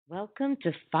Welcome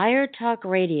to Fire Talk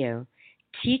Radio,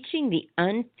 teaching the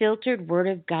unfiltered Word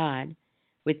of God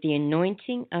with the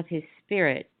anointing of His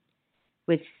Spirit,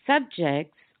 with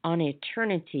subjects on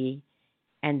eternity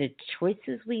and the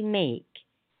choices we make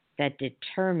that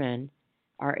determine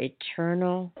our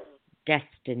eternal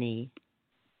destiny.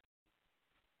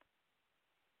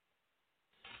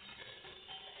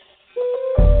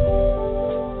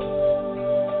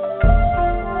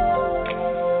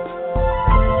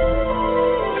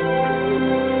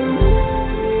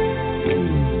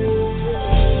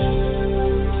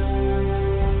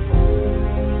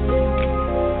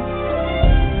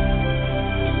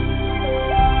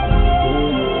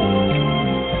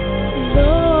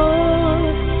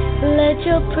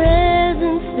 Your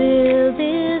presence fill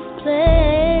this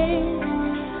place.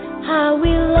 How we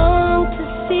long to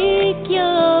seek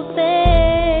your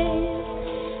face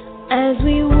as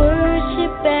we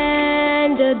worship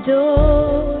and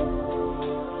adore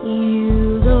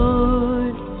you,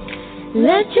 Lord.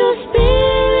 Let your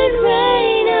spirit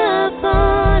reign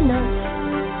upon us.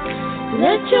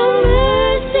 Let your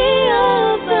mercy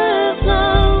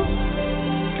overflow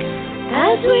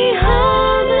as we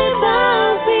humbly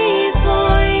bow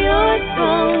before your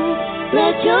throne.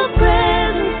 Let your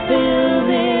presence fill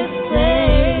this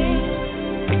place.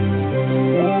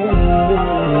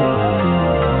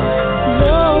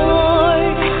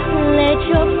 Lord, let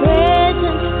your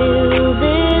presence fill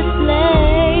this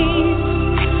place.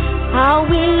 How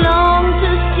we long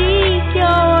to seek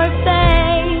your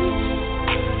face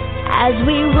as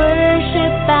we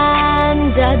worship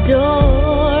and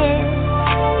adore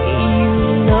you,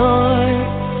 Lord.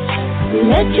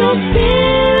 Let your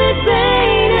spirit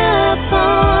reign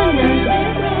upon us.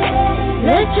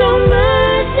 Let your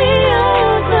mercy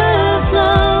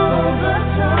overflow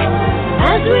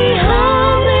as we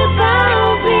humbly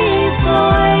bow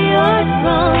before your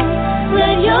throne.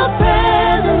 Let your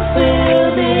presence fill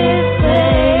this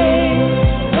place.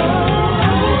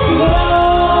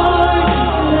 Lord,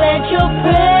 let your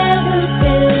presence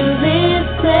fill this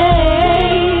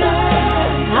place.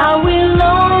 How we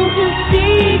long to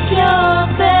seek your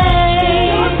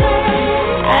face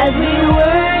as we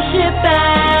worship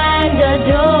and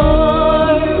adore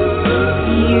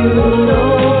you,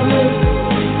 Lord.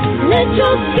 Let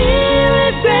your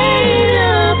spirit reign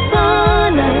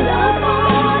upon us.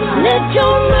 Let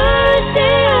your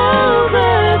mercy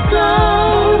overflow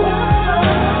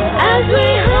as we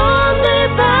humbly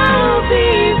bow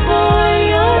before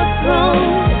your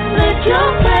throne. Let your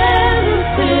presence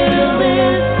fill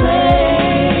this place.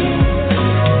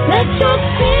 Let your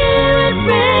spirit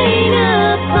reign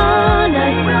upon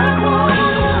us.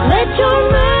 Let your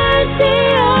mercy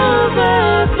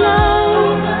overflow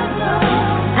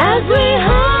as we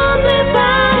humbly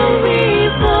bow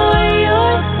before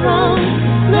your throne.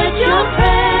 Let your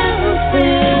presence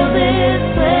fill this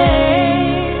place.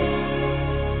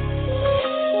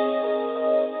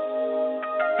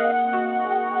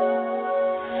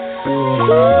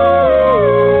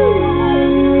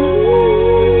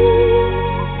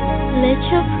 Let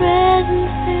your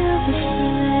presence fill this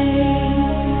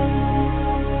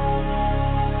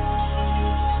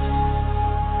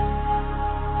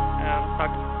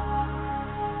Talk.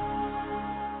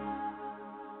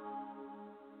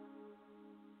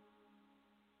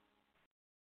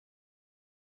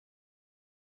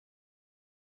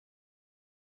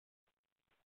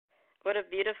 What a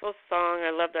beautiful song. I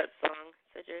love that song.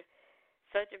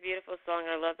 Such a beautiful song.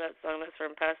 I love that song. That's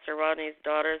from Pastor Rodney's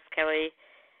daughters, Kelly,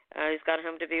 who's gone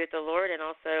home to be with the Lord, and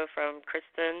also from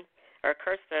Kirsten,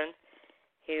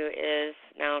 who is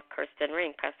now Kirsten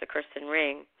Ring, Pastor Kirsten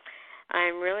Ring.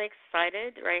 I'm really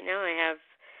excited. Right now I have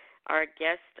our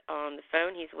guest on the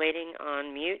phone. He's waiting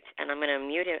on mute, and I'm going to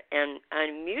mute him and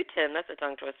unmute him. That's a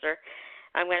tongue twister.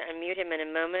 I'm going to unmute him in a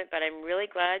moment, but I'm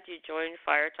really glad you joined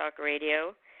Fire Talk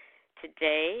Radio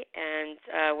today, and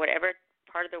whatever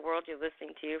part of the world you're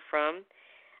listening to from,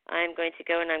 I'm going to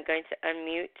go and I'm going to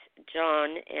unmute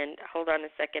John. And hold on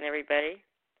a second, everybody.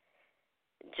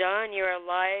 John, you're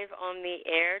live on the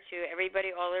air to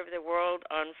everybody all over the world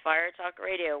on Fire Talk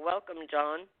Radio. Welcome,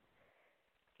 John.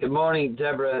 Good morning,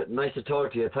 Deborah. Nice to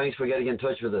talk to you. Thanks for getting in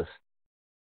touch with us.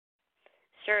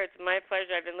 Sure, it's my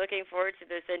pleasure. I've been looking forward to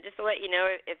this. And just to let you know,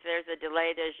 if there's a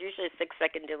delay, there's usually a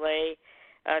 6-second delay.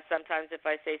 Sometimes if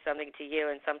I say something to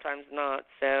you and sometimes not.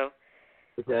 So.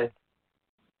 Okay.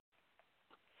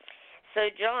 So,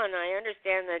 John, I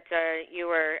understand that you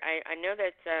were. I know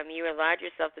that you allowed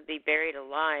yourself to be buried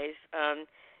alive.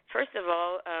 First of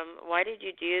all, why did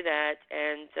you do that?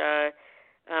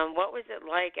 And what was it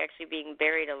like actually being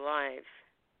buried alive?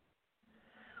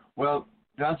 Well,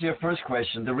 to answer your first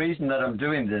question, the reason that I'm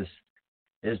doing this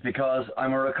is because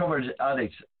I'm a recovered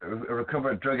addict, a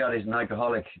recovered drug addict and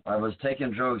alcoholic. I was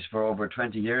taking drugs for over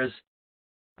 20 years.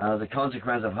 And as a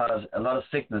consequence, I've had a lot of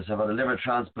sickness. I've had a liver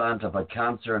transplant, I've had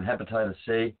cancer and hepatitis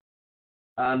C.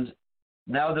 And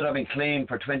now that I've been clean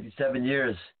for 27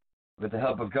 years with the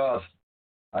help of God,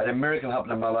 I had a miracle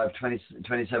happen in my life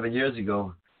 27 years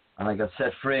ago, and I got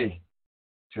set free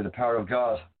through the power of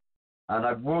God. And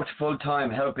I've worked full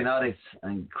time helping addicts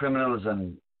and criminals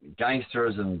and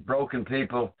gangsters and broken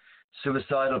people,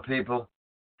 suicidal people.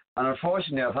 And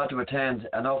unfortunately, I've had to attend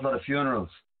an awful lot of funerals.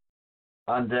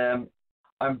 And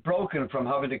I'm broken from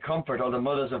having to comfort all the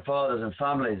mothers and fathers and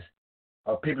families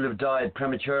of people who've died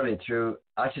prematurely through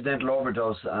accidental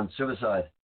overdose and suicide.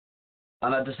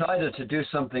 And I decided to do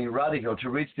something radical to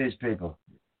reach these people.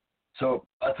 So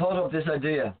I thought of this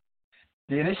idea.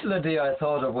 The initial idea I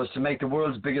thought of was to make the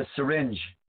world's biggest syringe,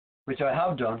 which I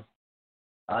have done.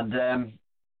 And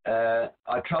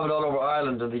I traveled all over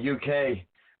Ireland and the UK,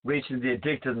 reaching the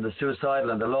addicted and the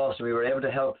suicidal and the lost. And we were able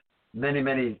to help many,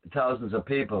 many thousands of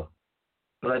people.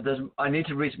 But I need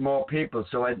to reach more people.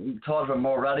 So I thought of a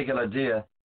more radical idea.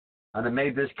 And I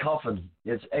made this coffin.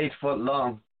 It's 8 foot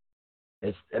long.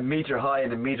 It's a meter high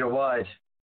and a meter wide.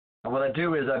 And what I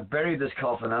do is I bury this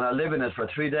coffin and I live in it for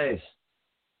 3 days.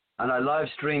 And I live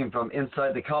stream from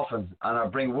inside the coffin and I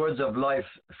bring words of life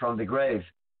from the grave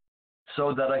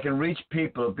so that I can reach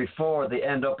people before they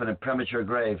end up in a premature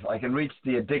grave. I can reach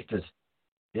the addicted,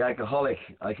 the alcoholic.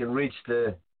 I can reach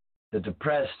the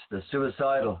depressed, the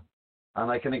suicidal, and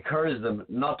I can encourage them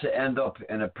not to end up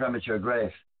in a premature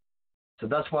grave. So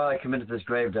that's why I come into this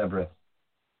grave, Deborah.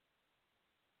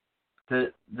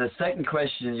 The second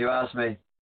question you asked me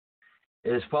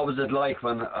is, what was it like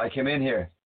when I came in here?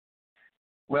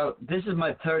 Well, this is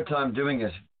my third time doing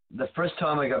it. The first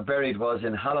time I got buried was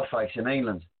in Halifax in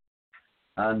England.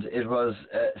 And it was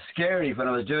scary when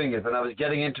I was doing it. When I was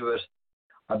getting into it,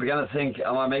 I began to think,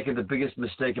 am I making the biggest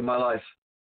mistake in my life,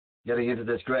 getting into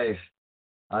this grave?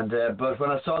 And but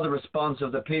when I saw the response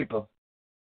of the people,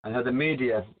 and how the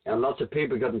media and lots of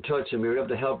people got in touch and we were able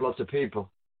to help lots of people,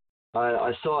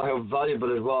 I saw how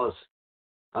valuable it was.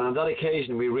 And on that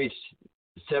occasion, we reached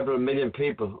several million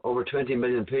people, over 20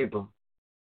 million people.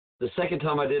 The second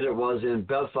time I did it was in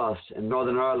Belfast in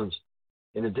Northern Ireland,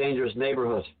 in a dangerous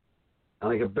neighbourhood.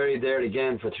 And I got buried there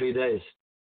again for 3 days.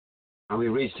 And we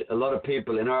reached a lot of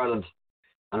people in Ireland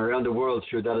and around the world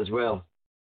through that as well.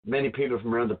 Many people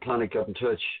from around the planet got in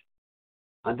touch.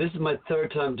 And this is my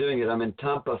third time doing it. I'm in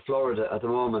Tampa, Florida at the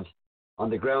moment, on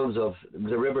the grounds of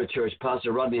the River Church,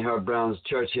 Pastor Rodney Howard-Browne's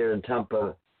church here in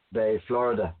Tampa Bay,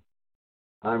 Florida.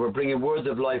 And we're bringing words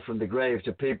of life from the grave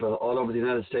to people all over the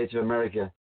United States of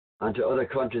America and to other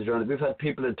countries around it. We've had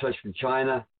people in touch from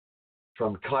China,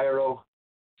 from Cairo,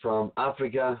 from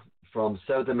Africa, from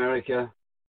South America,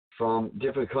 from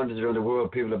different countries around the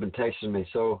world. People have been texting me.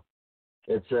 So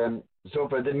it's so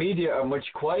far the media are much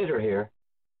quieter here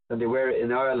than they were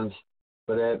in Ireland,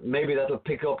 but maybe that'll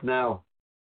pick up now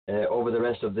over the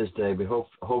rest of this day. We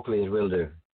hopefully it will do.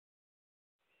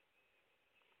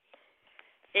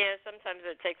 Yeah, sometimes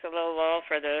it takes a little while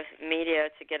for the media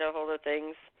to get a hold of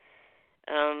things.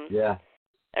 Yeah.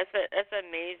 That's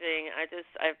amazing.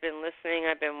 I've been listening.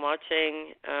 I've been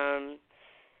watching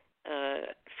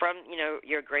from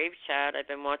your grave chat. I've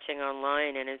been watching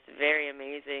online, and it's very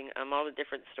amazing. All the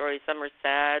different stories. Some are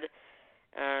sad,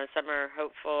 some are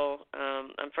hopeful.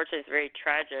 Unfortunately, it's very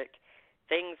tragic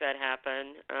things that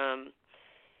happen.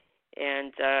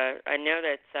 And I know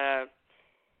that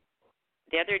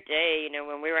the other day,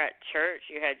 when we were at church,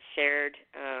 you had shared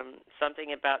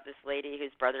something about this lady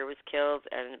whose brother was killed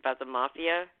and about the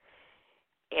mafia.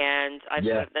 And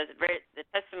the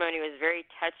testimony was very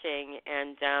touching.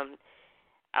 And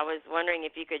I was wondering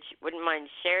if you wouldn't mind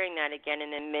sharing that again,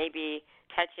 and then maybe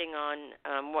touching on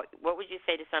what would you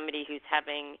say to somebody who's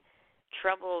having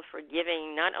trouble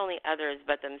forgiving not only others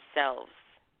but themselves?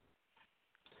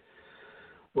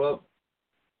 Well,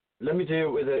 let me tell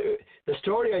you, the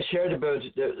story I shared about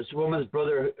this woman's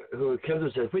brother who killed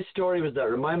himself. Which story was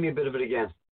that? Remind me a bit of it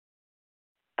again.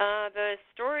 The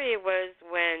story was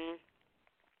when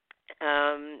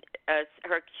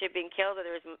she had been killed.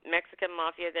 There was Mexican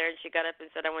mafia there, and she got up and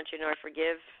said, "I want you to know I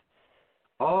forgive."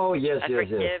 Oh yes, I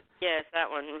forgive. Yes, that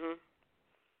one. Mm-hmm.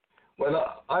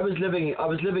 Well, I was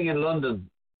living in London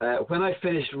when I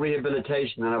finished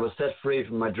rehabilitation and I was set free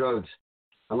from my drugs.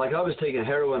 And I was taking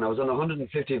heroin. I was on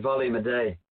 150 volume a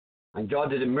day. And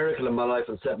God did a miracle in my life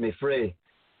and set me free.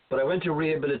 But I went to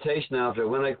rehabilitation after.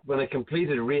 When I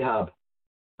completed rehab,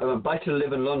 I went back to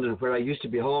live in London where I used to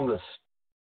be homeless.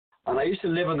 And I used to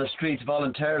live on the streets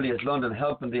voluntarily in London,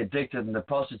 helping the addicted and the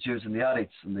prostitutes and the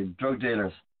addicts and the drug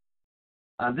dealers.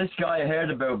 And this guy heard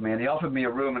about me, and he offered me a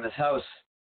room in his house.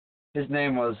 His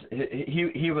name was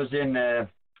he was in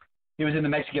the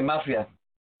Mexican Mafia.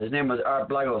 His name was Art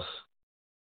Blagos,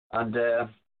 and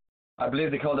I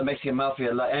believe they called the Mexican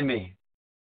Mafia La Emi.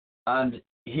 And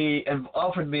he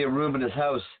offered me a room in his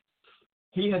house.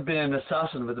 He had been an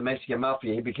assassin with the Mexican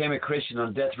Mafia. He became a Christian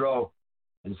on death row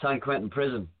in San Quentin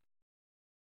prison.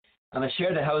 And I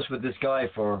shared a house with this guy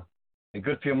for a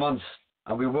good few months,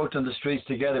 and we worked on the streets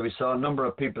together. We saw a number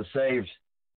of people saved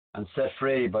and set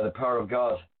free by the power of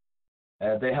God.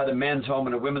 They had a men's home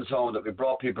and a women's home that we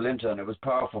brought people into, and it was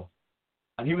powerful.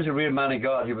 And he was a real man of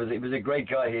God. He was a great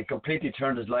guy. He had completely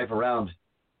turned his life around.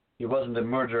 He wasn't a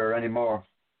murderer anymore.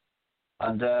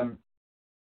 And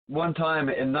one time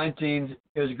it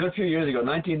was a good few years ago,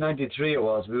 1993 it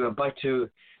was,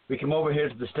 we came over here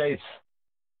to the States,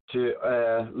 to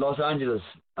Los Angeles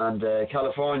and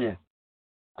California.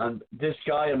 And this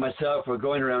guy and myself were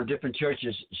going around different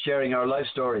churches sharing our life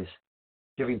stories,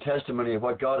 giving testimony of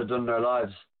what God had done in our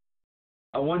lives.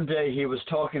 And one day he was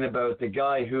talking about the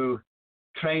guy who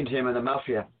trained him in the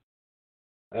Mafia.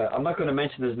 I'm not going to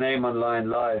mention his name online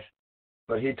live,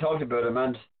 but he talked about him,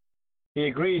 and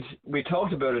we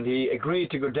talked about it, and he agreed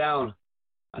to go down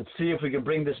and see if we could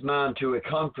bring this man to a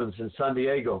conference in San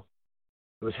Diego.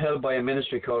 It was held by a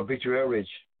ministry called Victory Outreach.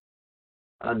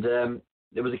 And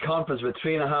there was a conference with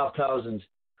 3,500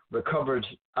 recovered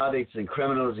addicts and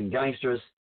criminals and gangsters,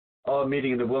 all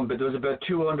meeting in the one, but there was about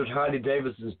 200 Harley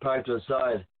Davidsons parked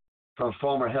outside from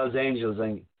former Hells Angels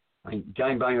and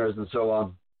gangbangers and so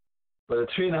on. But the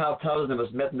 3,500 of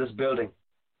us met in this building.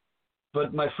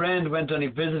 But my friend went and he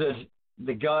visited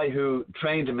the guy who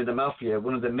trained him in the Mafia,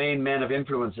 one of the main men of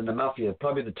influence in the Mafia,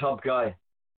 probably the top guy.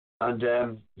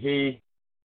 And he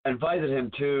invited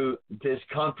him to this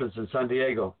conference in San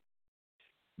Diego.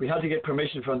 We had to get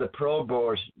permission from the parole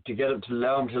board to get him to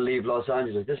allow him to leave Los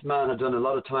Angeles. This man had done a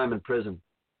lot of time in prison.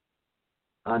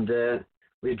 And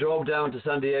we drove down to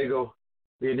San Diego.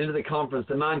 We went into the conference.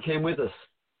 The man came with us.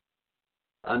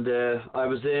 And I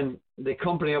was in the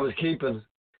company I was keeping.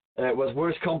 It was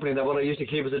worse company than what I used to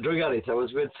keep as a drug addict. I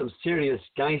was with some serious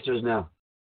gangsters now.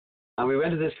 And we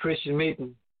went to this Christian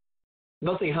meeting.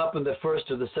 Nothing happened the first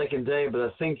or the second day, but I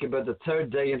think about the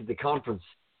third day into the conference.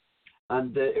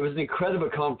 And it was an incredible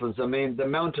conference. I mean, the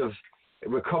amount of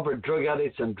recovered drug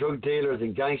addicts and drug dealers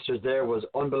and gangsters there was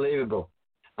unbelievable.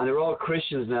 And they were all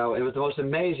Christians now. It was the most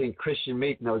amazing Christian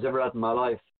meeting I was ever at in my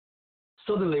life.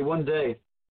 Suddenly, one day,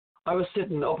 I was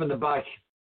sitting up in the back.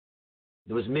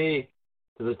 There was me.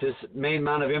 There was this main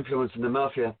man of influence in the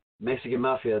Mafia, Mexican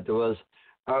Mafia. There was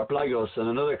Art Blagos and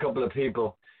another couple of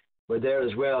people were there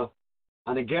as well.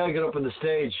 And a girl got up on the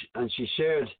stage and she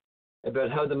shared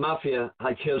about how the Mafia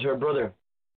had killed her brother.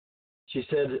 She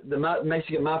said, the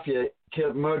Mexican Mafia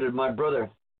murdered my brother.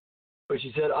 But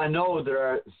she said, I know there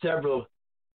are several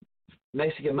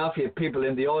Mexican Mafia people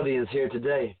in the audience here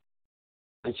today.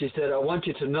 And she said, I want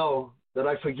you to know that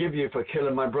I forgive you for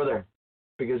killing my brother,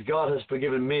 because God has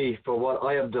forgiven me for what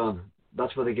I have done.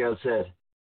 That's what the girl said.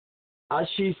 As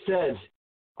she said,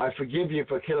 I forgive you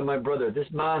for killing my brother, this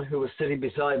man who was sitting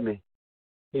beside me,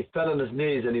 he fell on his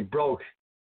knees and he broke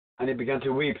and he began to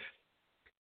weep.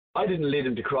 I didn't lead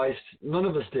him to Christ. None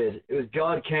of us did. It was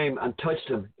God came and touched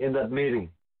him in that meeting.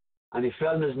 And he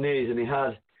fell on his knees and he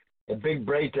had a big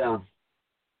breakdown.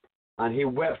 And he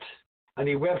wept. And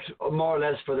he wept more or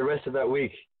less for the rest of that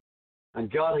week.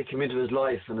 And God had come into his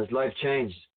life and his life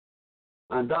changed.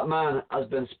 And that man has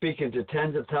been speaking to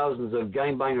tens of thousands of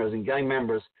gangbangers and gang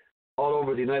members all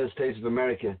over the United States of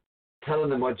America, telling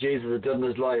them what Jesus had done in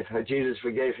his life, how Jesus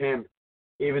forgave him,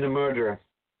 even a murderer.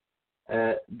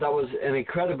 That was an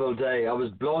incredible day. I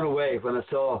was blown away when I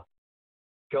saw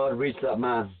God reach that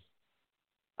man.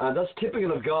 And that's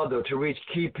typical of God, though, to reach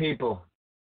key people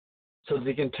so that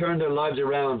they can turn their lives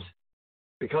around.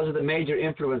 Because of the major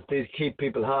influence these key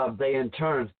people have, they in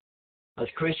turn, as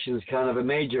Christians, can have a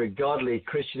major godly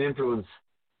Christian influence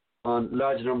on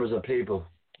large numbers of people.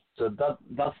 So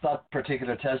that's that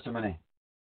particular testimony.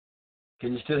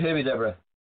 Can you still hear me, Deborah?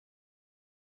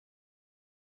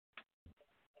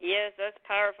 Yes, that's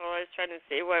powerful. I was trying to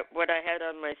see what I had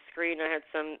on my screen. I had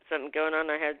something going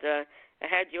on. I had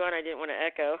you on. I didn't want to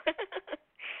echo.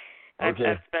 Okay.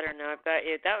 That's better now. I've got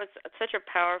you. That was such a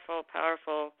powerful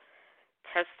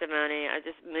testimony. I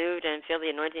just moved and feel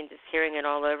the anointing just hearing it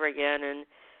all over again and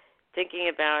thinking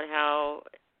about how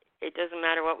it doesn't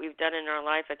matter what we've done in our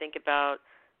life. I think about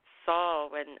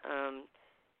Saul when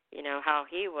how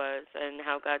he was and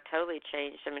how God totally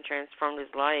changed him and transformed his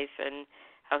life, and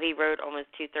how he wrote almost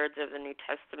 2/3 of the New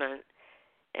Testament,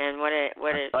 and what a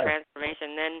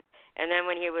transformation. And then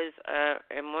when he was at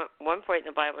one point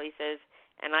in the Bible, he says,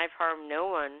 and I've harmed no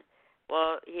one.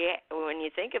 Well, when you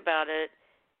think about it,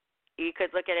 you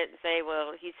could look at it and say,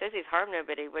 well, he says he's harmed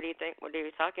nobody. What do you think? What are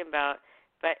you talking about?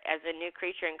 But as a new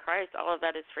creature in Christ, all of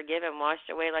that is forgiven, washed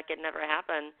away like it never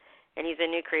happened. And he's a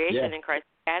new creation in Christ.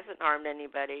 He hasn't harmed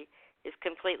anybody. He's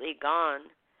completely gone.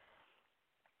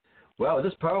 Wow,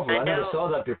 that's powerful. I never saw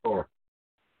that before.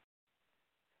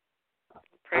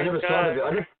 Praise I never God.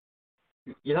 saw that.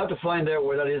 You'll have to find out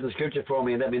where that is in Scripture for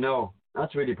me and let me know.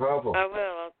 That's really powerful. I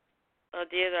will. I'll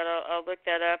do that. I'll look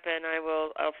that up and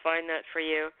I'll find that for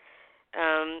you.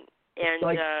 Go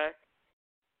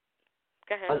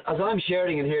ahead. As I'm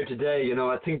sharing in here today,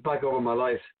 I think back over my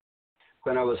life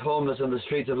when I was homeless on the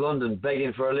streets of London,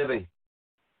 begging for a living,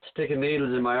 sticking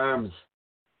needles in my arms.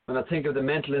 When I think of the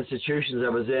mental institutions I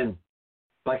was in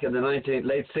back in the late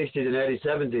 60s and early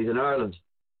 70s in Ireland.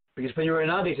 Because when you were an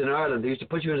addict in Ireland, they used to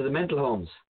put you into the mental homes.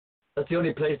 That's the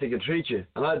only place they could treat you.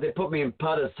 And they put me in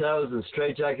padded cells and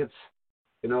straitjackets.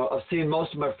 I've seen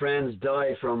most of my friends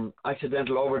die from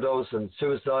accidental overdose and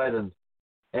suicide and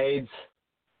AIDS.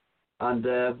 And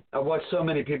I've watched so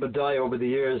many people die over the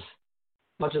years.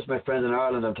 Not just my friends in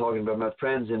Ireland I'm talking about, my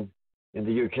friends in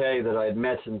the UK that I had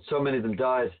met, and so many of them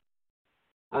died.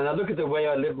 And I look at the way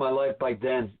I lived my life back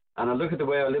then, and I look at the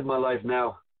way I live my life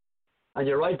now. And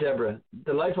you're right, Deborah.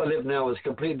 The life I live now is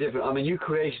completely different. I'm a new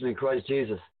creation in Christ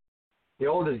Jesus. The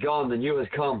old is gone, the new has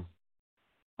come.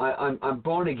 I'm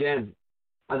born again.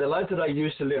 And the life that I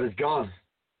used to live is gone.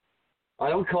 I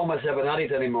don't call myself an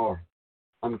addict anymore.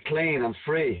 I'm clean, I'm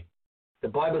free. The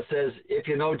Bible says, if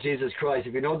you know Jesus Christ,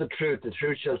 if you know the truth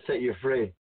shall set you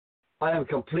free. I am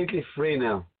completely free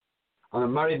now. I'm a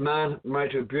married man,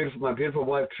 married to my beautiful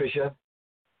wife, Tricia.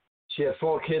 She had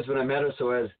 4 kids when I met her,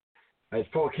 so I had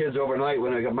 4 kids overnight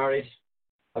when I got married.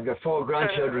 I've got 4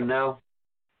 grandchildren now.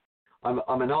 I'm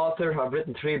an author. I've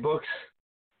written 3 books.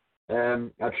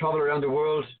 I travel around the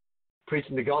world,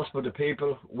 preaching the gospel to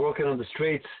people, working on the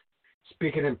streets,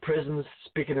 speaking in prisons,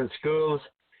 speaking in schools,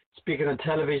 speaking on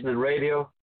television and radio.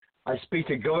 I speak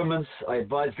to governments. I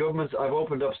advise governments. I've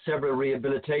opened up several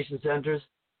rehabilitation centres.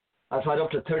 I've had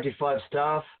up to 35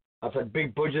 staff. I've had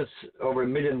big budgets, over £1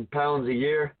 million a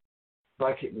year,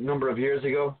 back a number of years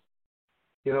ago.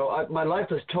 My life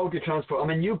has totally transformed.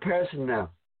 I'm a new person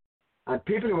now. And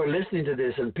people who are listening to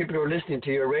this and people who are listening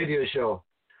to your radio show,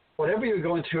 whatever you're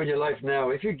going through in your life now,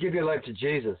 if you give your life to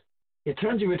Jesus, He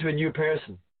turns you into a new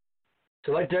person.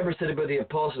 So like Deborah said about the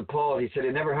Apostle Paul, he said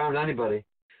he never harmed anybody,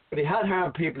 but he had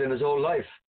harmed people in his old life.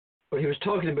 But he was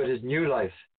talking about his new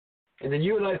life. In the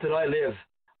new life that I live,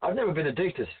 I've never been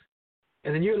addicted.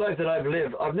 In the new life that I've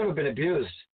lived, I've never been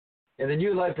abused. In the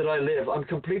new life that I live, I'm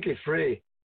completely free.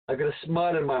 I've got a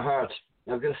smile in my heart.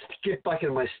 I've got to get back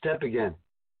in my step again.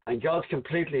 And God's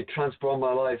completely transformed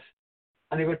my life.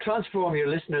 And He will transform your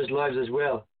listeners' lives as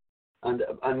well. And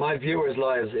my viewers'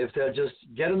 lives, if they'll just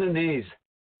get on their knees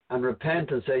and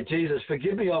repent and say, Jesus,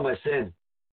 forgive me all my sin.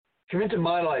 Come into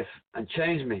my life and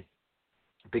change me.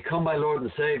 Become my Lord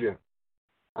and Savior.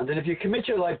 And then if you commit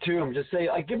your life to Him, just say,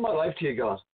 I give my life to you,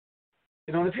 God.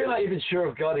 And if you're not even sure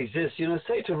if God exists,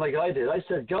 say to Him like I did. I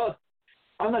said, God,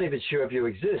 I'm not even sure if you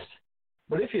exist.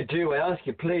 But if you do, I ask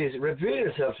you, please, reveal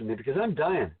yourself to me because I'm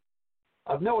dying.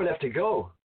 I've nowhere left to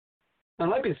go.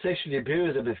 And I've been sexually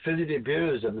abused. I've been physically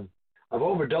abused. I've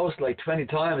overdosed like 20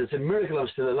 times. It's a miracle I'm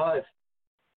still alive.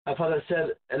 I've had,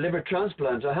 a liver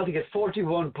transplant. I had to get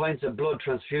 41 pints of blood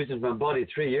transfused into my body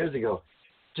 3 years ago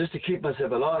just to keep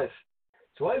myself alive.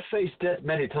 So I've faced death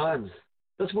many times.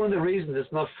 That's one of the reasons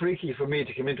it's not freaky for me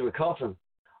to come into a coffin.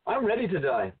 I'm ready to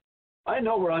die. I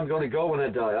know where I'm going to go when I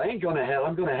die. I ain't going to hell.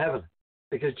 I'm going to heaven.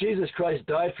 Because Jesus Christ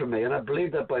died for me, and I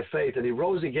believe that by faith, and He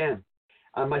rose again.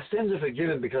 And my sins are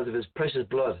forgiven because of His precious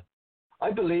blood.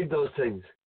 I believe those things.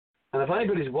 And if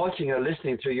anybody's watching or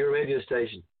listening through your radio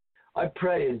station, I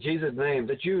pray in Jesus' name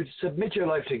that you submit your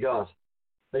life to God.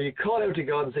 That you call out to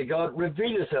God and say, God, reveal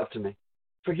yourself to me.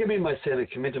 Forgive me my sin and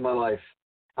come into my life.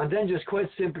 And then just quite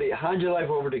simply hand your life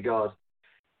over to God.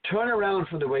 Turn around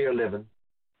from the way you're living.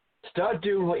 Start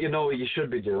doing what you know you should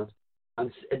be doing.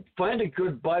 And find a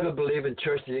good Bible-believing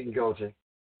church that you can go to.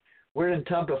 We're in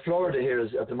Tampa, Florida here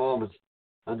at the moment.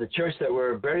 And the church that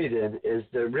we're buried in is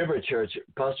the River Church,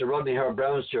 Pastor Rodney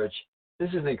Howard-Browne's church. This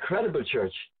is an incredible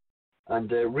church.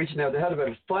 And reaching out, they had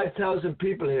about 5,000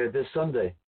 people here this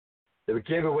Sunday. They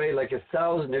gave away like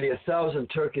nearly 1,000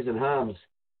 turkeys and hams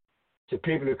to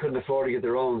people who couldn't afford to get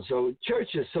their own. So church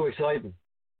is so exciting.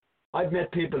 I've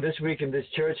met people this week in this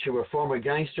church who were former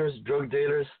gangsters, drug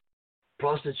dealers,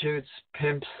 prostitutes,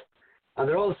 pimps, and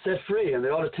they're all set free and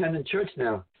they're all attending church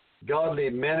now. Godly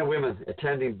men and women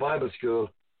attending Bible school,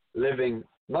 living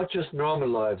not just normal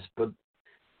lives, but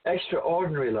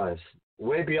extraordinary lives.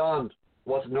 way beyond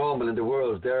what's normal in the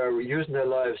world. They're using their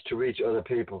lives to reach other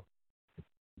people.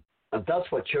 And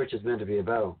that's what church is meant to be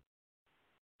about.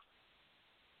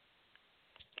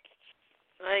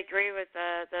 I agree with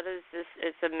that. That is just,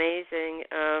 it's amazing.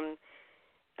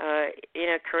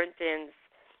 Corinthians,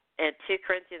 at 2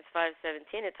 Corinthians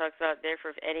 5:17, it talks about,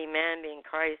 therefore, if any man be in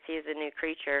Christ, he is a new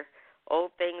creature.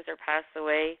 Old things are passed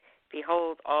away.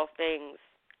 Behold, all things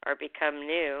are become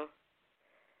new.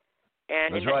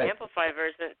 And That's in the right. Amplified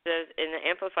version, it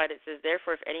says,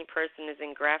 therefore, if any person is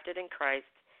engrafted in Christ,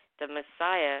 the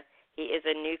Messiah, he is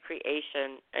a new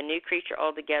creation, a new creature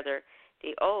altogether.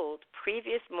 The old,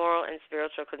 previous moral and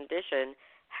spiritual condition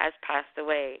has passed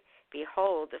away.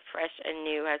 Behold, the fresh and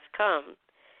new has come.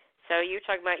 So you're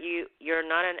talking about you're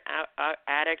not an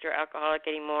addict or alcoholic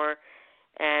anymore,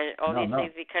 and all these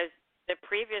things, because the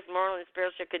previous moral and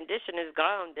spiritual condition is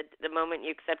gone the moment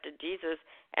you accepted Jesus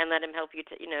and let him help you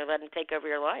to, let him take over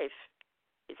your life.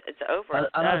 It's over.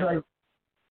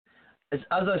 As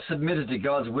I submitted to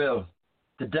God's will,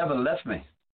 the devil left me.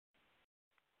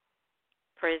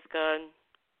 Praise God.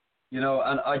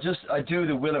 And I do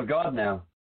the will of God now.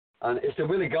 And it's the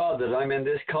will of God that I'm in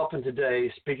this coffin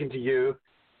today speaking to you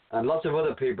and lots of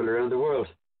other people around the world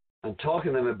and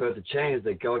talking to them about the change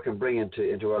that God can bring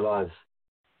into our lives.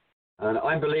 And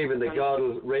I'm believing that God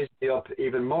will raise me up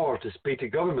even more to speak to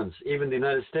governments, even the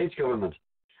United States government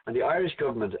and the Irish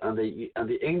government and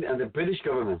the British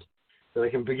government, that I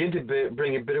can begin to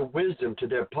bring a bit of wisdom to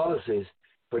their policies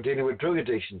for dealing with drug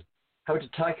addiction, how to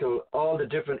tackle all the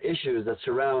different issues that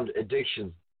surround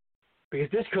addiction. Because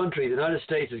this country, the United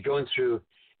States, is going through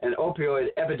an opioid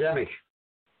epidemic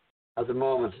at the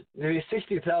moment. Nearly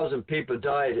 60,000 people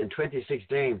died in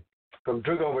 2016 from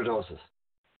drug overdoses.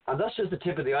 And that's just the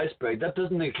tip of the iceberg. That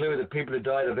doesn't include the people who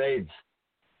died of AIDS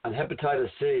and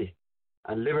hepatitis C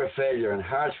and liver failure and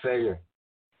heart failure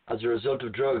as a result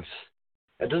of drugs.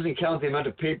 It doesn't count the amount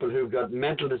of people who've got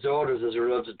mental disorders as a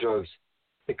result of drugs.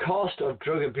 The cost of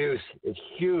drug abuse is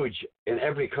huge in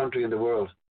every country in the world.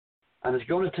 And it's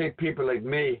going to take people like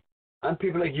me and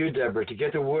people like you, Deborah, to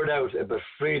get the word out about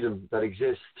freedom that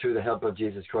exists through the help of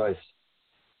Jesus Christ.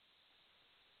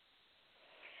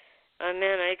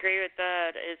 Amen. I agree with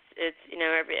that. It's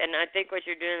and I think what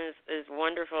you're doing is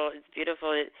wonderful. It's beautiful.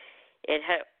 It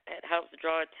helps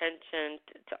draw attention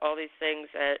to all these things,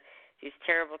 these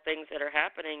terrible things that are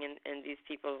happening in these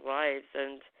people's lives,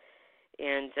 and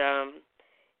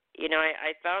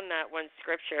I found that one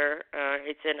scripture.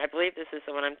 It's in, I believe this is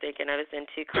the one I'm thinking of. It's in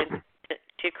 2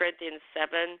 Corinthians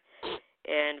 7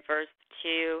 and verse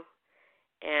 2.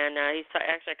 And actually,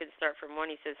 I can start from 1.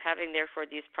 He says, having therefore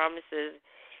these promises,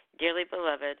 dearly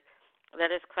beloved,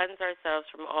 let us cleanse ourselves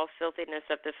from all filthiness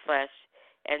of the flesh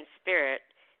and spirit,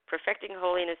 perfecting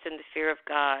holiness in the fear of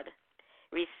God.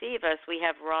 Receive us, we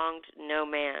have wronged no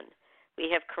man.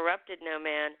 We have corrupted no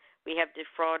man. We have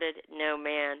defrauded no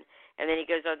man. And then he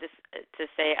goes on to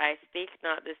say, I speak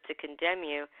not this to condemn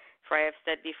you, for I have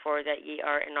said before that ye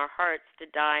are in our hearts to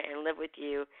die and live with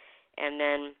you. And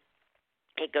then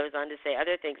it goes on to say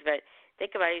other things. But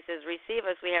think about it. He says, receive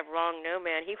us, we have wronged no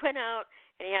man. He went out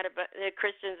and he had the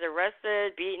Christians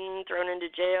arrested, beaten, thrown into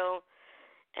jail.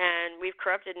 And we've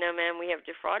corrupted no man. We have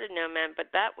defrauded no man. But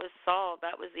that was Saul.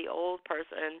 That was the old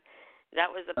person.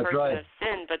 That was the person of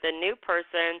sin. But the new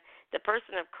person, the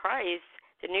person of Christ,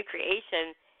 the new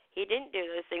creation, he didn't do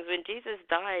those things. When Jesus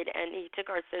died and he took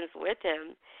our sins with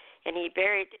him and he's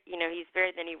buried,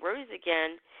 then he rose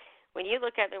again. When you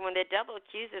look at them, when the devil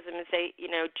accuses him and say,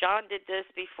 John did this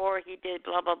before, he did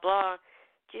blah, blah, blah,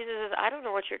 Jesus says, I don't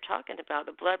know what you're talking about.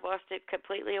 The blood washed it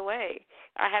completely away.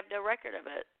 I have no record of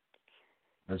it.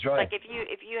 That's right. Like if you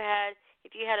had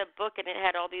a book and it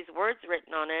had all these words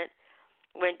written on it,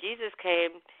 when Jesus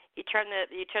came, you turn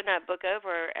that book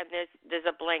over and there's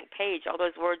a blank page. All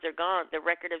those words are gone. The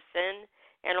record of sin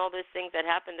and all those things that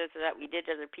happened to us that we did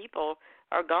to other people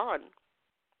are gone.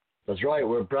 That's right.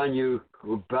 We're brand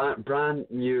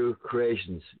new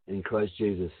creations in Christ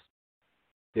Jesus.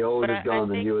 The old is gone,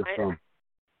 the new is come.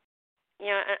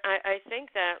 Yeah, I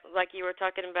think that, like you were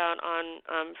talking about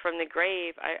on From the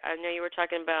Grave, I know you were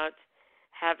talking about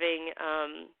having,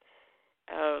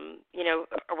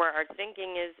 where our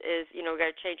thinking is we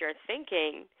got to change our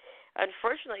thinking.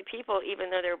 Unfortunately, people, even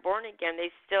though they're born again,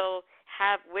 they still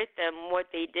have with them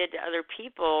what they did to other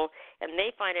people, and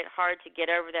they find it hard to get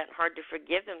over that and hard to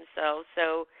forgive themselves.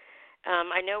 So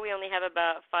I know we only have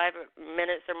about 5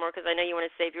 minutes or more because I know you want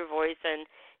to save your voice and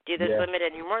do this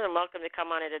limited. You're more than welcome to come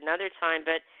on at another time.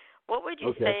 But what would you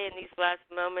say in these last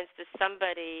moments to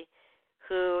somebody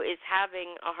who is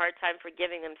having a hard time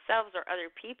forgiving themselves or other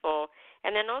people?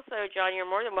 And then also, John, you're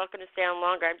more than welcome to stay on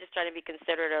longer. I'm just trying to be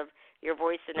considerate of your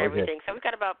voice and everything. So we've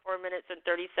got about 4 minutes and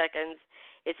 30 seconds.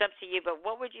 It's up to you, but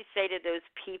what would you say to those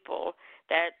people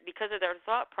that because of their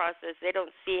thought process, they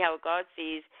don't see how God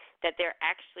sees, that they're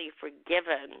actually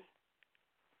forgiven?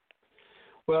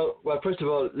 Well, first of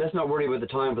all, let's not worry about the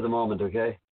time for the moment,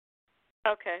 okay?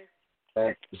 Okay.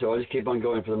 So I'll just keep on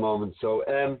going for the moment. So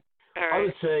All right. I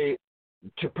would say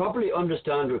to properly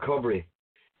understand recovery,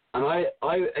 and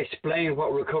I explain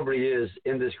what recovery is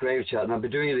in this grave chat, and I'll be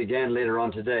doing it again later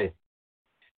on today.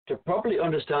 To properly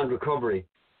understand recovery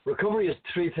is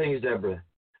three things, Deborah.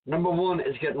 Number one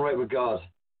is getting right with God.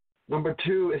 Number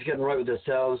two is getting right with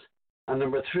ourselves. And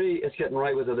number three is getting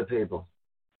right with other people.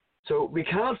 So we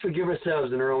cannot forgive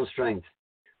ourselves in our own strength.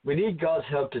 We need God's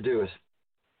help to do it.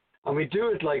 And we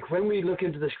do it like when we look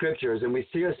into the scriptures and we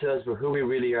see ourselves for who we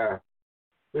really are.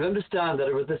 We'll understand that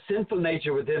it was the sinful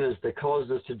nature within us that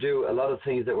caused us to do a lot of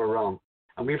things that were wrong.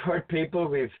 And we've hurt people,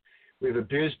 we've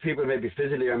abused people, maybe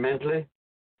physically or mentally.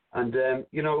 And,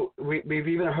 we've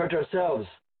even hurt ourselves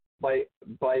by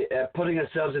putting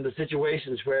ourselves into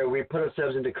situations where we put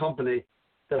ourselves into company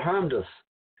that harmed us.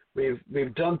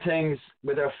 We've done things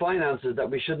with our finances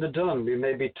that we shouldn't have done. We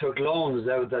maybe took loans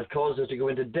out that caused us to go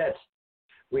into debt.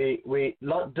 We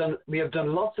have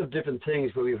done lots of different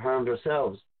things where we've harmed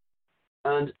ourselves.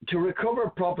 And to recover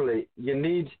properly, you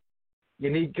need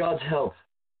God's help.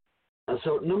 And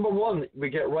so, number one, we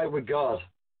get right with God.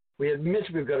 We admit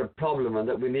we've got a problem and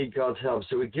that we need God's help,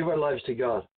 so we give our lives to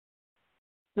God.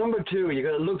 Number two, you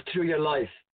got to look through your life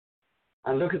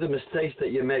and look at the mistakes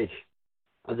that you make,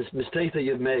 and this mistake that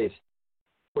you've made,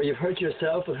 where you've hurt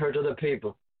yourself and hurt other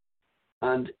people.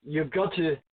 And you've got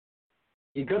to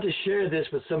share this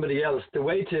with somebody else. The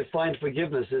way to find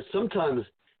forgiveness is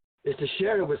to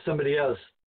share it with somebody else.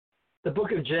 The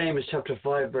book of James, chapter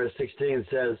 5, verse 16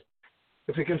 says,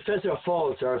 if we confess our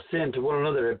faults or our sin to one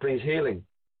another, it brings healing.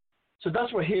 So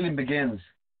that's where healing begins.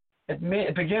 It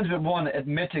begins with one,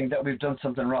 admitting that we've done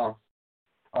something wrong,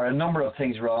 or a number of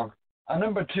things wrong. And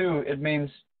number two, it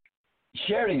means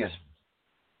sharing it,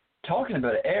 talking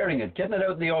about it, airing it, getting it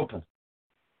out in the open.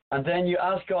 And then you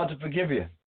ask God to forgive you.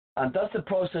 And that's the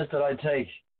process that I take.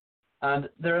 And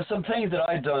there are some things that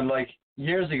I've done, like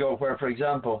years ago, where, for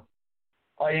example,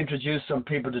 I introduced some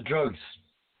people to drugs.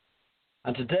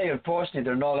 And today, unfortunately,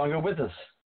 they're no longer with us.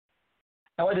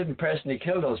 Now, I didn't personally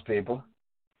kill those people,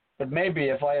 but maybe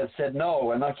if I had said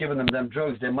no and not given them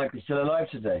drugs, they might be still alive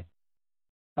today.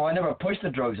 Now, I never pushed the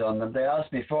drugs on them. They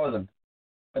asked me for them.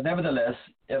 But nevertheless,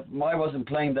 if I wasn't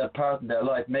playing that part in their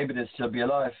life, maybe they'd still be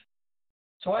alive.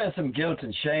 So I had some guilt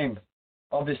and shame,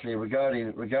 obviously,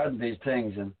 regarding these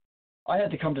things. And I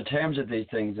had to come to terms with these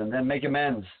things and then make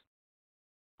amends.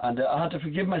 And I had to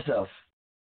forgive myself.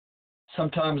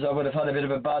 Sometimes I would have had a bit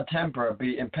of a bad temper or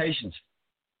be impatient.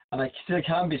 And I still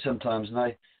can be sometimes. And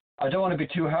I don't want to be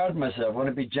too hard on myself. I want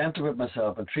to be gentle with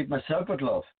myself and treat myself with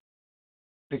love.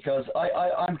 Because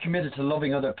I'm committed to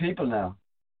loving other people now.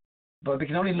 But we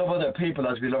can only love other people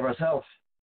as we love ourselves.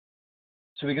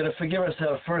 So we got to forgive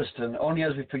ourselves first. And only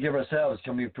as we forgive ourselves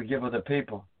can we forgive other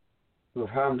people who have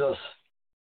harmed us.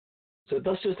 So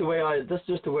that's just the way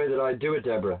that I do it,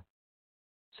 Deborah.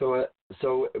 So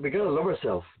we got to love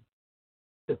ourselves.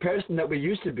 The person that we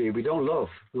used to be, we don't love.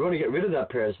 We want to get rid of that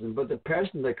person, but the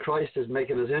person that Christ is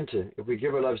making us into, if we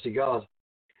give our lives to God,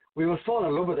 we will fall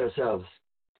in love with ourselves.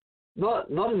 Not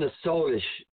in a soulish,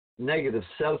 negative,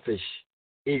 selfish,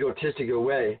 egotistical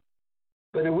way,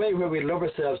 but in a way where we love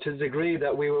ourselves to the degree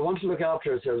that we will want to look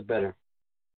after ourselves better.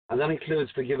 And that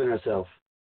includes forgiving ourselves.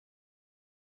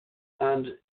 And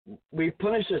we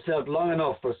punished ourselves long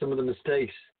enough for some of the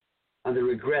mistakes and the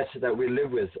regrets that we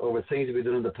live with over things that we've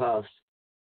done in the past.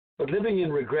 But living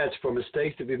in regret for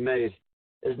mistakes that we've made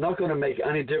is not going to make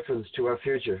any difference to our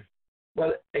future.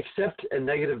 Well, except a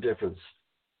negative difference.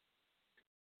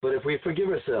 But if we forgive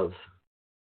ourselves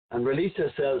and release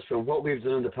ourselves from what we've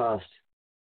done in the past,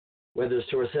 whether it's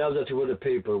to ourselves or to other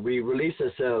people, we release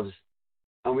ourselves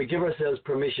and we give ourselves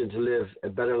permission to live a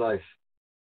better life,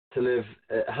 to live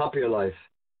a happier life.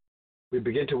 We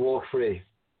begin to walk free.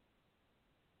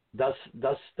 That's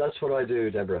what I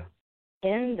do, Deborah.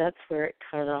 And that's where it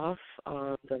cut off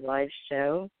on the live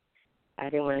show. I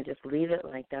didn't want to just leave it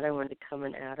like that. I wanted to come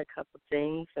and add a couple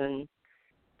things and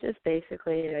just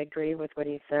basically agree with what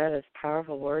he said. It's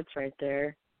powerful words right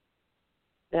there.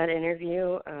 That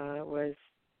interview was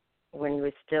when he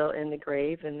was still in the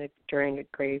grave during a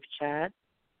grave chat.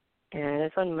 And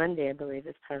it's on Monday, I believe.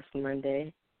 It's past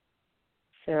Monday.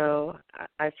 So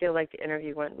I feel like the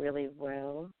interview went really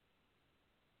well.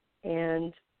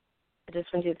 And I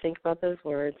just want you to think about those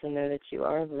words and know that you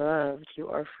are loved, you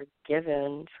are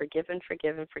forgiven, forgiven.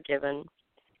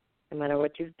 No matter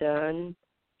what you've done,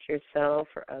 to yourself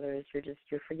or others,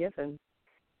 you're forgiven.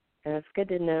 And it's good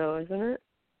to know, isn't it?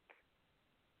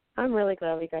 I'm really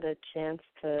glad we got a chance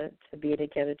to be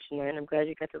together tonight. I'm glad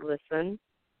you got to listen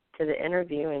to the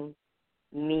interview and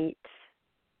meet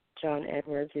John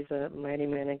Edwards. He's a mighty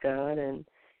man of God and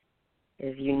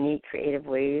his unique, creative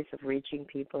ways of reaching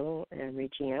people and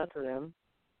reaching out to them.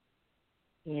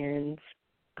 And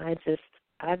I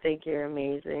think you're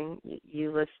amazing.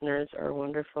 You listeners are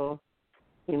wonderful.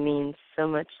 You mean so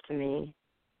much to me.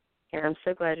 And I'm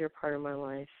so glad you're part of my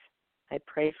life. I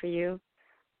pray for you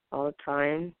all the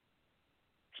time.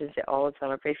 I shouldn't say all the time.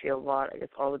 I pray for you a lot. I guess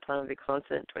all the time would be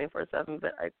constant, 24/7,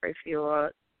 but I pray for you a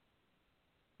lot.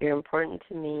 You're important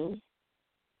to me.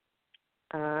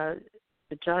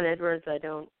 But John Edwards, I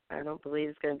don't believe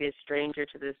is going to be a stranger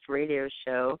to this radio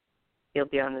show. He'll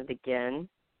be on it again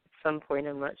at some point.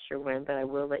 I'm not sure when, but I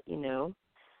will let you know.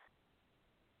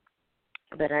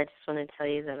 But I just want to tell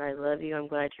you that I love you. I'm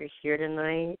glad you're here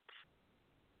tonight.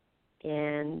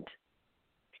 And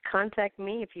contact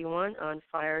me if you want on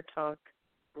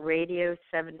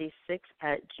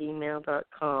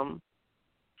firetalkradio76@gmail.com.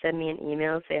 Send me an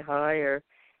email, say hi, or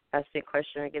ask me a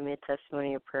question, or give me a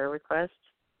testimony or prayer request.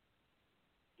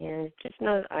 And just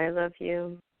know that I love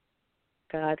you.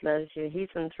 God loves you.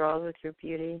 He's enthralled with your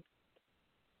beauty.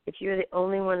 If you were the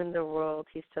only one in the world,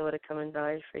 he still would have come and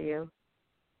died for you.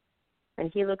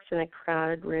 And he looks in a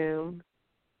crowded room.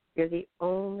 You're the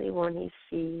only one he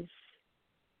sees.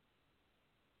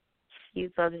 He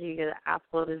loves you. You're the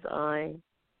apple of his eye.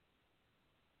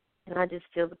 And I just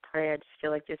feel the prayer. I just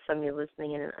feel like there's somebody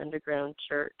listening in an underground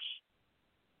church.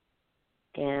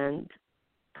 And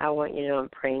I want you to know I'm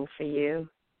praying for you.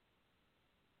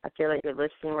 I feel like you're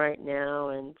listening right now,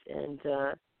 and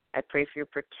I pray for your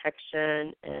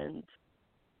protection, and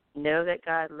know that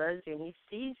God loves you, and he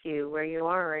sees you where you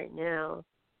are right now.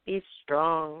 Be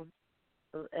strong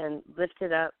and lift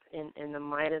it up in the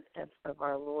might of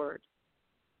our Lord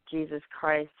Jesus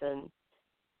Christ, and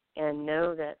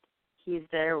know that he's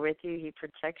there with you. He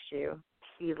protects you.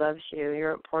 He loves you.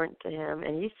 You're important to him,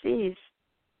 and he sees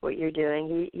what you're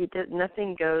doing. He does,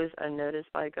 nothing goes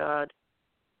unnoticed by God.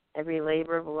 Every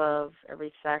labor of love,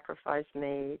 every sacrifice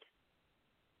made,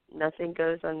 nothing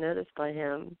goes unnoticed by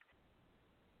him.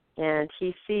 And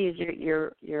he sees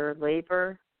your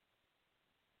labor,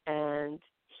 and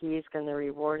he's going to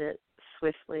reward it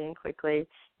swiftly and quickly.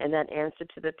 And that answer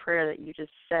to the prayer that you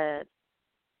just said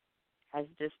has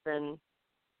just been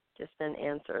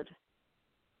answered.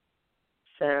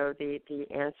 So the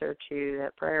answer to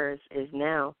that prayer is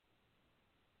now.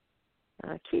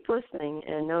 Keep listening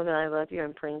and know that I love you.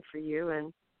 I'm praying for you,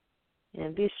 and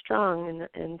be strong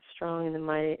and strong in the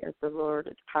might of the Lord,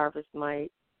 the power of his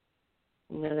might.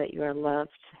 Know that you are loved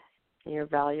and you're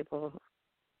valuable.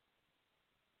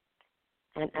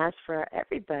 And as for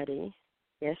everybody,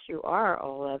 yes, you are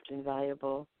all loved and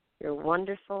valuable. You're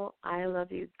wonderful. I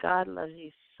love you. God loves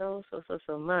you so, so, so,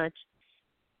 so much.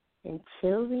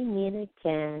 Until we meet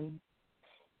again,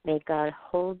 may God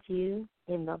hold you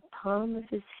in the palm of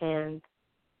his hand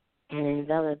and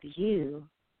envelop you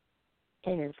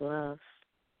in his love.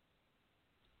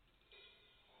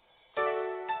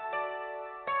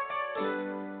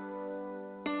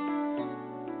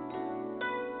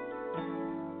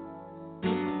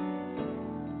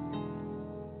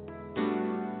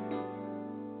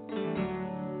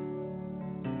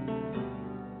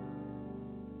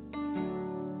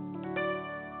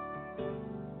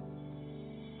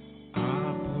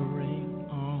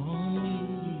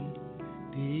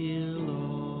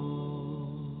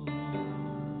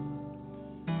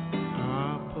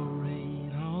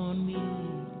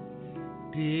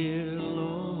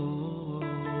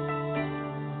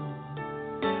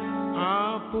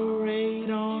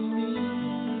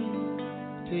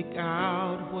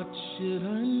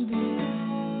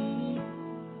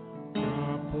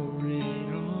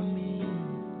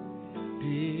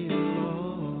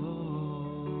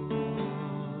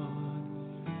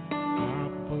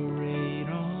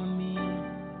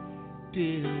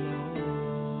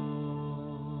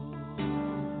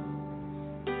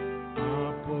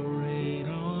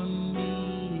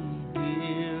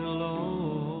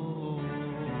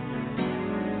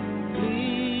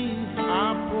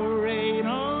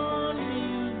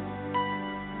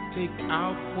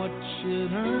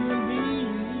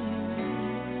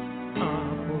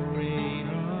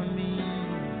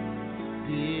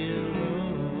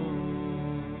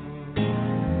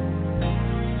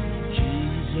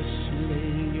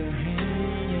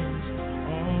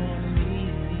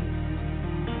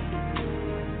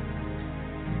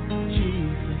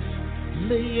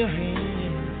 Lay your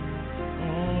hand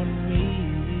on me,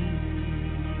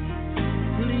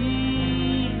 please.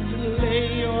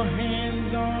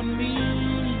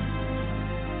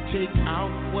 take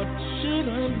out what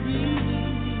shouldn't be.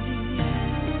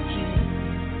 Jesus,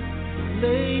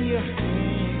 lay your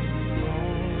hands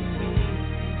on me.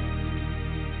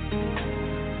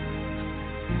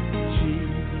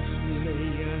 Jesus, lay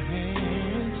your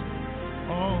hands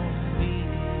on me.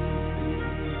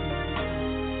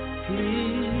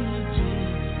 Please,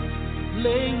 Jesus,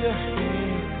 lay your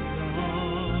hands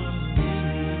on me.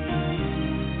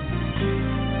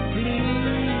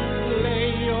 Please lay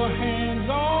your hands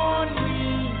on me.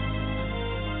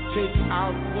 Take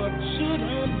out what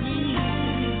shouldn't be.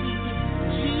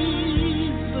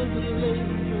 Jesus, lay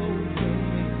your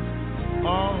hands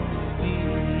on me.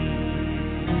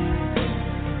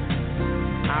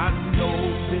 I know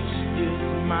this is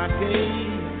my day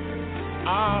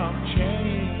of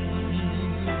change.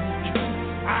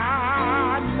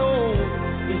 I know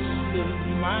this is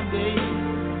my day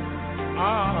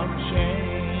of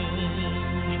change.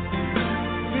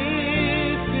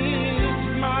 This is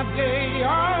my day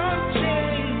of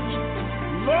change.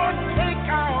 Lord, take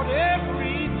out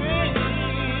everything.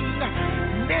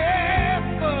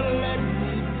 Never let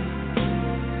me be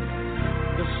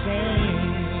the same.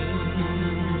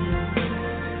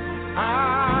 I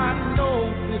know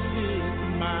this is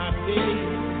my day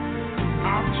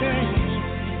of change.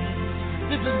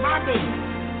 This is my day.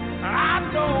 I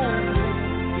know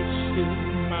this is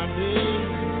my day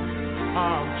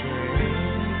of change.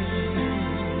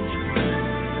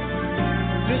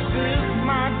 This is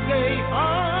my day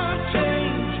of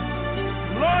change.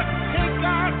 Lord, take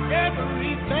out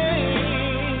everything.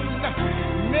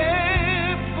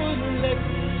 Never let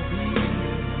me be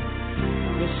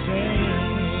the same.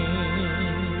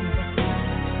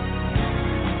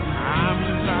 I'm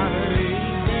not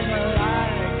living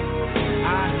like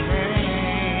I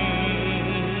came.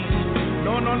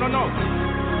 No.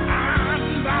 I'm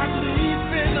not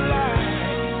living like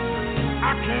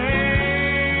I came.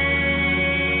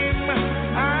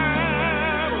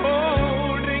 I'm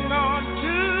holding on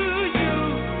to you.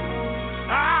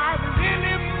 I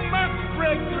really must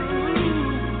break through,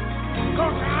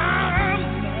 'cause I'm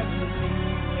not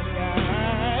living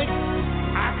like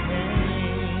I came.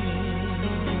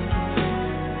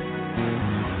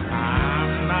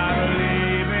 I'm not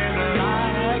living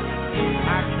like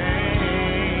I came.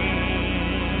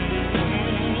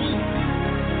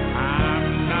 I'm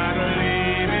not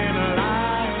living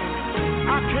like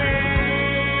I came.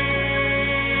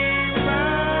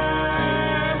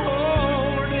 I'm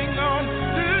holding on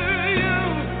to you.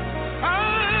 I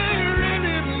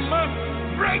really must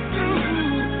break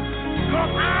through,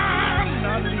 'cause I'm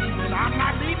not leaving. I'm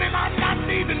not leaving like I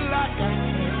came.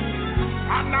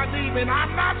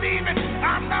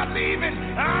 I'm not leaving.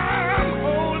 I'm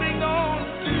holding on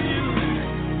to you.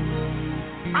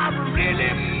 I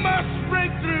really must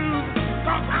break through,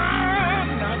 'cause I'm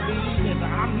not leaving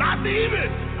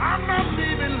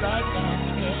like I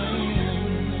came.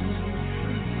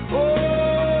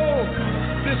 Oh,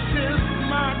 this is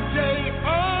my day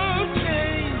of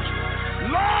change.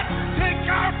 Lord, take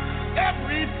out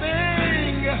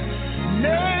everything.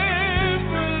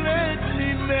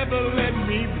 Never let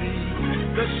me be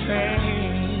the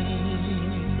same.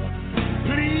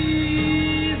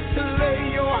 Please lay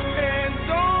your hands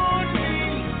on me.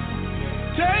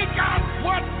 Take out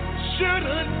what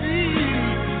shouldn't be.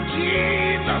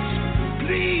 Jesus,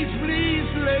 please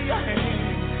lay your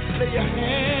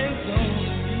hands on me.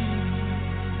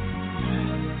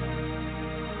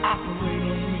 Operate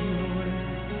on me, Lord.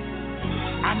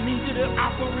 I need you to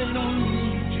operate on me,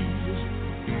 Jesus.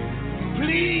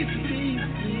 Please.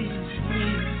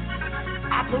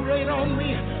 Operate on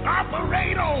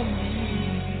me.